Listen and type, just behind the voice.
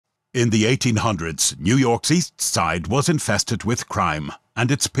In the 1800s, New York's East Side was infested with crime,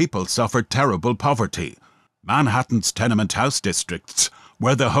 and its people suffered terrible poverty. Manhattan's tenement house districts,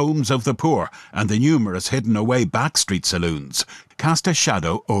 where the homes of the poor and the numerous hidden-away backstreet saloons cast a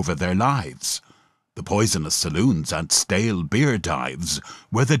shadow over their lives. The poisonous saloons and stale beer dives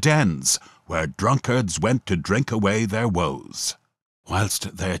were the dens where drunkards went to drink away their woes,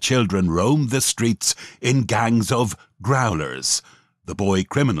 whilst their children roamed the streets in gangs of growlers, the boy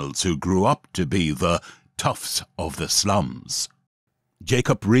criminals who grew up to be the toughs of the slums.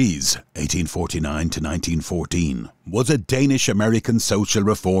 Jacob Riis, 1849 to 1914, was a Danish-American social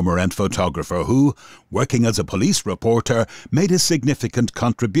reformer and photographer who, working as a police reporter, made a significant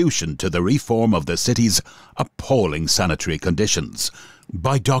contribution to the reform of the city's appalling sanitary conditions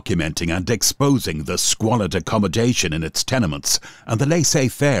by documenting and exposing the squalid accommodation in its tenements and the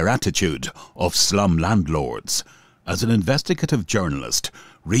laissez-faire attitude of slum landlords. As an investigative journalist,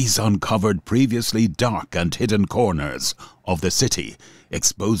 Riis uncovered previously dark and hidden corners of the city,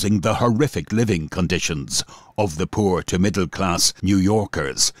 exposing the horrific living conditions of the poor to middle-class New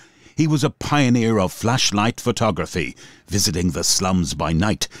Yorkers. He was a pioneer of flashlight photography, visiting the slums by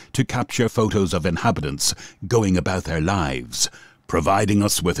night to capture photos of inhabitants going about their lives, providing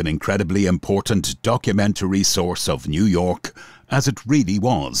us with an incredibly important documentary source of New York, as it really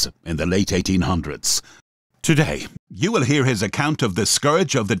was in the late 1800s. Today, you will hear his account of the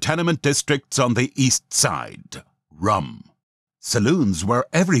scourge of the tenement districts on the East Side, rum. Saloons were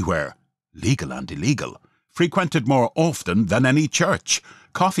everywhere, legal and illegal, frequented more often than any church,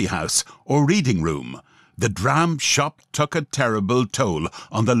 coffee house or reading room. The dram shop took a terrible toll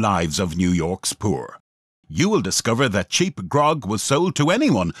on the lives of New York's poor. You will discover that cheap grog was sold to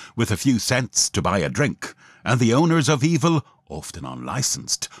anyone with a few cents to buy a drink, and the owners of evil, often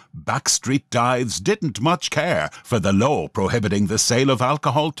unlicensed, backstreet dives didn't much care for the law prohibiting the sale of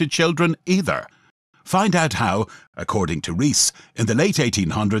alcohol to children either. Find out how, according to Riis, in the late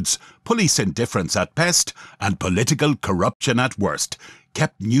 1800s, police indifference at best and political corruption at worst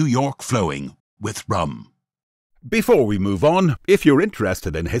kept New York flowing with rum. Before we move on, if you're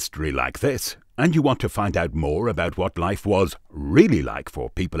interested in history like this, and you want to find out more about what life was really like for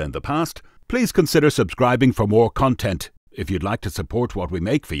people in the past, please consider subscribing for more content. If you'd like to support what we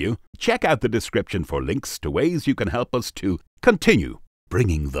make for you, check out the description for links to ways you can help us to continue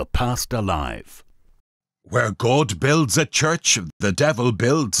bringing the past alive. Where God builds a church, the devil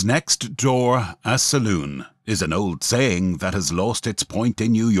builds next door a saloon, is an old saying that has lost its point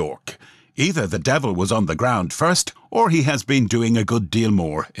in New York. Either the devil was on the ground first, or he has been doing a good deal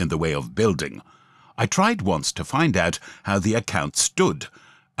more in the way of building. I tried once to find out how the account stood,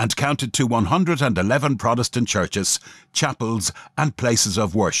 and counted to 111 Protestant churches, chapels, and places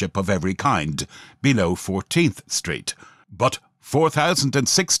of worship of every kind below 14th Street, but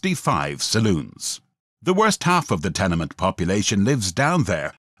 4,065 saloons. The worst half of the tenement population lives down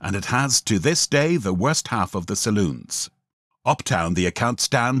there, and it has to this day the worst half of the saloons. Uptown the account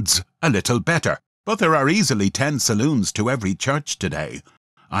stands a little better, but there are easily 10 saloons to every church today.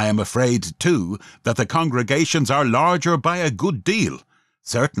 I am afraid, too, that the congregations are larger by a good deal.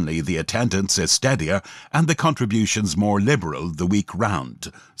 Certainly the attendance is steadier and the contributions more liberal the week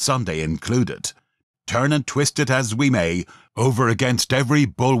round, Sunday included. Turn and twist it as we may, over against every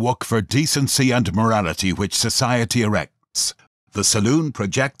bulwark for decency and morality which society erects, the saloon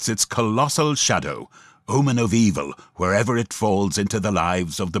projects its colossal shadow, omen of evil, wherever it falls into the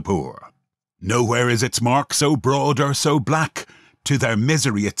lives of the poor. Nowhere is its mark so broad or so black. To their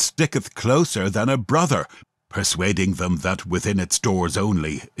misery it sticketh closer than a brother, persuading them that within its doors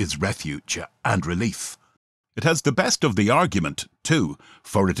only is refuge and relief. It has the best of the argument, too,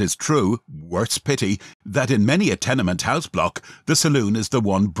 for it is true, worse pity, that in many a tenement house block the saloon is the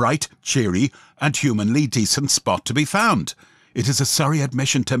one bright, cheery, and humanly decent spot to be found. It is a sorry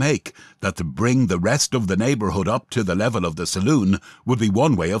admission to make that to bring the rest of the neighbourhood up to the level of the saloon would be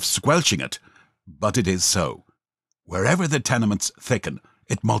one way of squelching it. But it is so. Wherever the tenements thicken,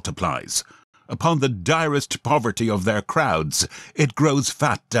 it multiplies. Upon the direst poverty of their crowds, it grows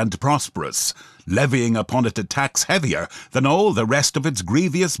fat and prosperous, levying upon it a tax heavier than all the rest of its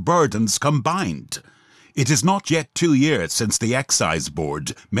grievous burdens combined. It is not yet 2 years since the Excise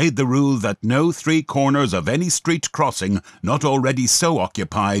Board made the rule that no 3 corners of any street crossing not already so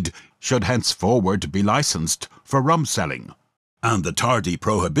occupied should henceforward be licensed for rum selling. And the tardy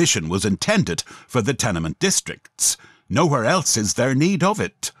prohibition was intended for the tenement districts. Nowhere else is there need of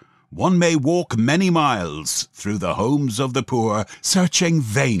it. One may walk many miles through the homes of the poor, searching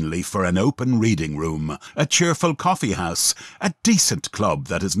vainly for an open reading room, a cheerful coffee house, a decent club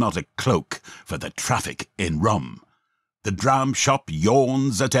that is not a cloak for the traffic in rum. The dram shop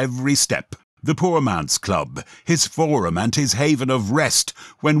yawns at every step, the poor man's club, his forum and his haven of rest,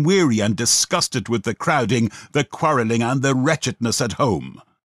 when weary and disgusted with the crowding, the quarrelling and the wretchedness at home.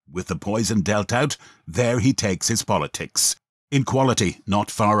 With the poison dealt out, there he takes his politics, in quality not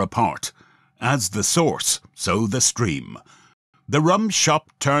far apart. As the source, so the stream. The rum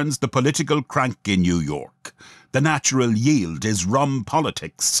shop turns the political crank in New York. The natural yield is rum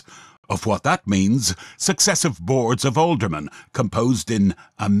politics. Of what that means, successive boards of aldermen, composed in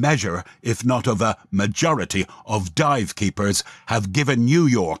a measure, if not of a majority, of dive-keepers, have given New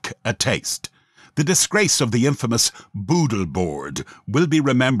York a taste. The disgrace of the infamous Boodle Board will be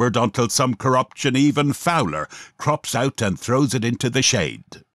remembered until some corruption even fouler crops out and throws it into the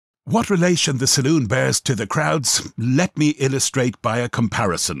shade. What relation the saloon bears to the crowds, let me illustrate by a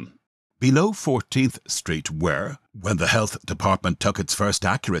comparison. Below 14th Street were, when the Health Department took its first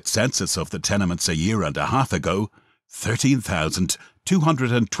accurate census of the tenements a year and a half ago,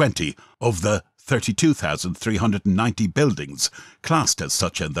 13,220 of the 32,390 buildings classed as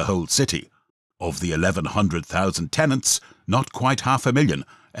such in the whole city. Of the 1,100,000 tenants, not quite 500,000,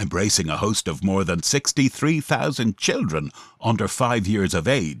 embracing a host of more than 63,000 children under 5 years of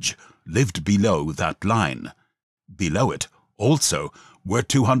age, lived below that line. Below it, also, were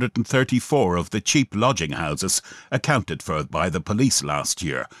 234 of the cheap lodging houses accounted for by the police last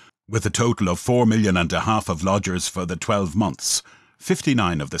year, with a total of 4.5 million of lodgers for the 12 months,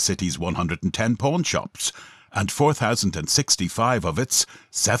 59 of the city's 110 pawn shops, and 4,065 of its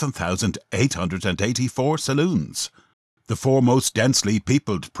 7,884 saloons. The four most densely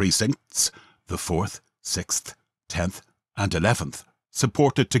peopled precincts, the 4th, 6th, 10th, and 11th,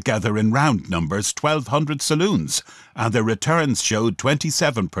 supported together in round numbers 1,200 saloons, and their returns showed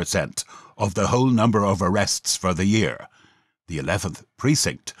 27% of the whole number of arrests for the year. The 11th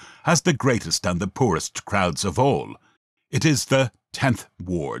precinct has the greatest and the poorest crowds of all. It is the 10th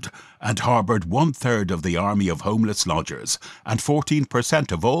ward, and harboured 1/3 of the army of homeless lodgers, and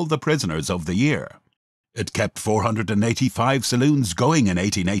 14% of all the prisoners of the year. It kept 485 saloons going in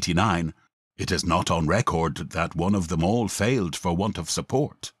 1889. It is not on record that one of them all failed for want of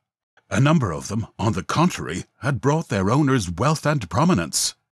support. A number of them, on the contrary, had brought their owners wealth and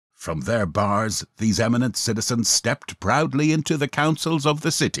prominence. From their bars, these eminent citizens stepped proudly into the councils of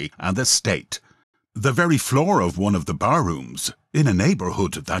the city and the state. The very floor of one of the bar-rooms, in a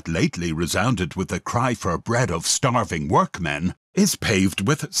neighbourhood that lately resounded with the cry for bread of starving workmen, is paved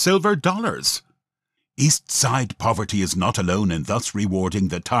with silver dollars. East Side poverty is not alone in thus rewarding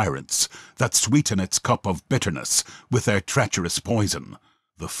the tyrants that sweeten its cup of bitterness with their treacherous poison.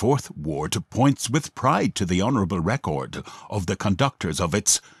 The 4th ward points with pride to the honourable record of the conductors of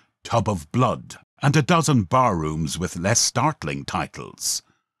its Tub of Blood, and a dozen bar-rooms with less startling titles.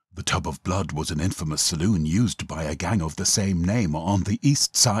 The Tub of Blood was an infamous saloon used by a gang of the same name on the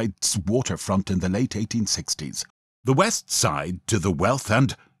East Side's waterfront in the late 1860s. The West Side to the wealth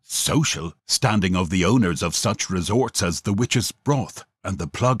and social standing of the owners of such resorts as the Witch's Broth and the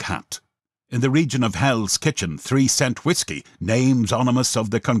Plug Hat. In the region of Hell's Kitchen, 3-cent whiskey, names ominous of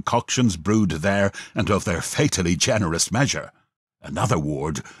the concoctions brewed there and of their fatally generous measure. Another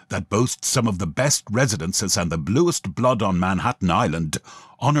ward that boasts some of the best residences and the bluest blood on Manhattan Island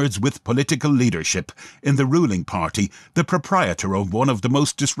honours with political leadership in the ruling party the proprietor of one of the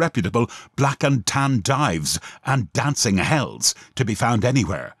most disreputable black and tan dives and dancing hells to be found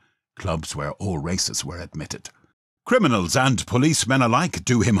anywhere, clubs where all races were admitted. Criminals and policemen alike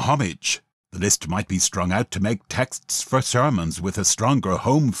do him homage. The list might be strung out to make texts for sermons with a stronger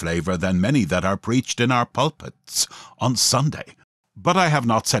home flavour than many that are preached in our pulpits on Sunday. But I have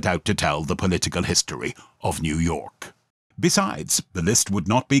not set out to tell the political history of New York. Besides, the list would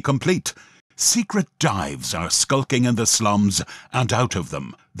not be complete. Secret dives are skulking in the slums and out of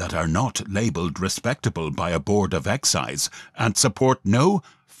them that are not labelled respectable by a board of excise and support no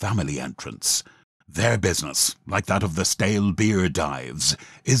family entrance. Their business, like that of the stale beer dives,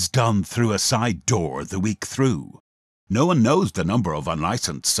 is done through a side door the week through. No one knows the number of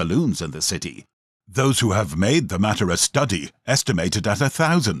unlicensed saloons in the city. Those who have made the matter a study estimate it at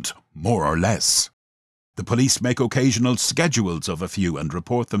 1,000, more or less. The police make occasional schedules of a few and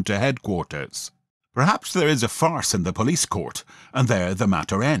report them to headquarters. Perhaps there is a farce in the police court, and there the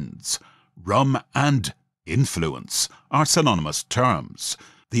matter ends. Rum and influence are synonymous terms.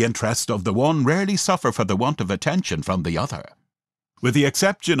 The interests of the one rarely suffer for the want of attention from the other. With the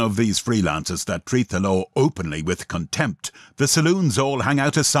exception of these freelancers that treat the law openly with contempt, the saloons all hang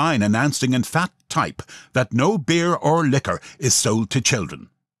out a sign announcing in fat type that no beer or liquor is sold to children.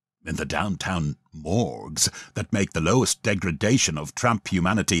 In the downtown morgues that make the lowest degradation of tramp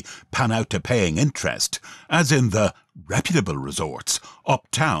humanity pan out to paying interest, as in the reputable resorts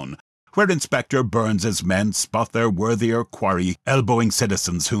uptown, where Inspector Burns's men spot their worthier quarry elbowing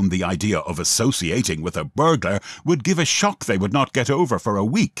citizens whom the idea of associating with a burglar would give a shock they would not get over for a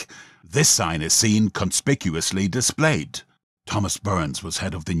week. This sign is seen conspicuously displayed. Thomas Burns was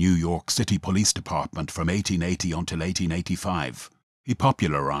head of the New York City Police Department from 1880 until 1885. He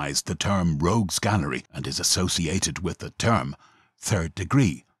popularized the term rogues gallery and is associated with the term third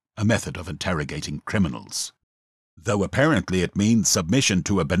degree, a method of interrogating criminals. Though apparently it means submission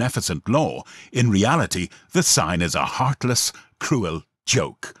to a beneficent law, in reality the sign is a heartless, cruel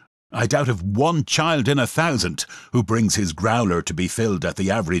joke. I doubt if one child in 1,000 who brings his growler to be filled at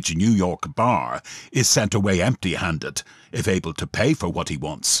the average New York bar is sent away empty-handed, if able to pay for what he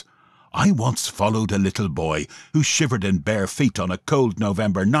wants. I once followed a little boy who shivered in bare feet on a cold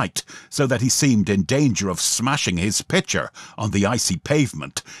November night so that he seemed in danger of smashing his pitcher on the icy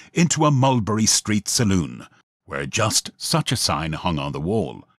pavement into a Mulberry Street saloon, where just such a sign hung on the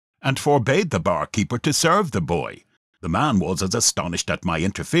wall, and forbade the barkeeper to serve the boy. The man was as astonished at my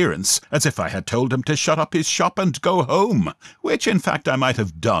interference as if I had told him to shut up his shop and go home, which in fact I might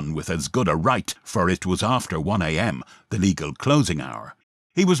have done with as good a right, for it was after 1 a.m., the legal closing hour.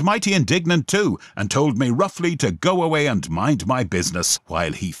 He was mighty indignant too, and told me roughly to go away and mind my business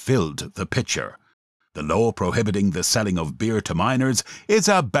while he filled the pitcher. The law prohibiting the selling of beer to minors is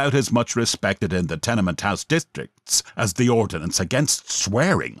about as much respected in the tenement house districts as the ordinance against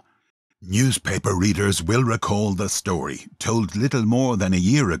swearing. Newspaper readers will recall the story, told little more than a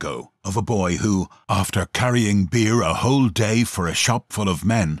year ago, of a boy who, after carrying beer a whole day for a shop full of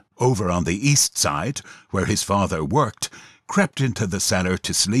men over on the east side, where his father worked, crept into the cellar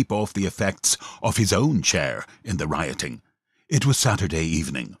to sleep off the effects of his own share in the rioting. It was Saturday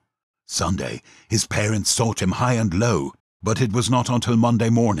evening. Sunday, his parents sought him high and low, but it was not until Monday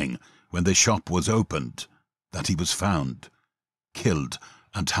morning, when the shop was opened, that he was found, killed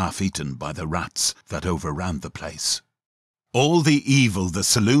and half-eaten by the rats that overran the place. All the evil the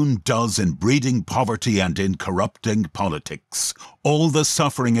saloon does in breeding poverty and in corrupting politics, all the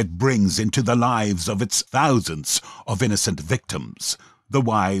suffering it brings into the lives of its thousands of innocent victims, the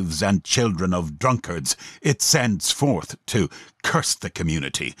wives and children of drunkards it sends forth to curse the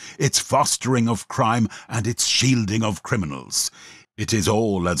community, its fostering of crime and its shielding of criminals. It is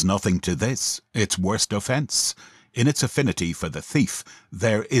all as nothing to this, its worst offence. In its affinity for the thief,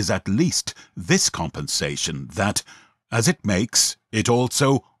 there is at least this compensation that, as it makes, it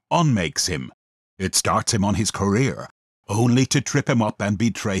also unmakes him. It starts him on his career, only to trip him up and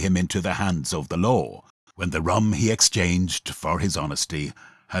betray him into the hands of the law, when the rum he exchanged for his honesty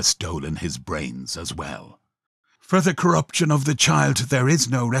has stolen his brains as well. For the corruption of the child there is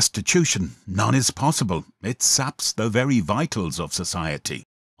no restitution, none is possible. It saps the very vitals of society,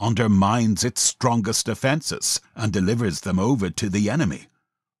 undermines its strongest offences, and delivers them over to the enemy.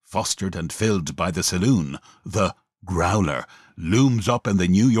 Fostered and filled by the saloon, the growler looms up in the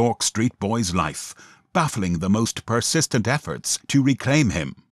New York street boy's life, baffling the most persistent efforts to reclaim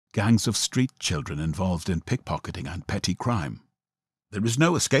him. Gangs of street children involved in pickpocketing and petty crime. There is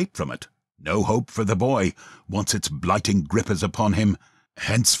no escape from it, no hope for the boy, once its blighting grip is upon him.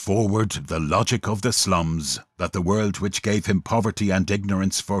 Henceforward the logic of the slums, that the world which gave him poverty and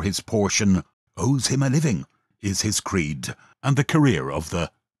ignorance for his portion owes him a living, is his creed, and the career of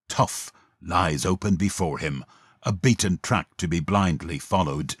the tough lies open before him, a beaten track to be blindly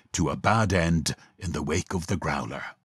followed to a bad end in the wake of the growler.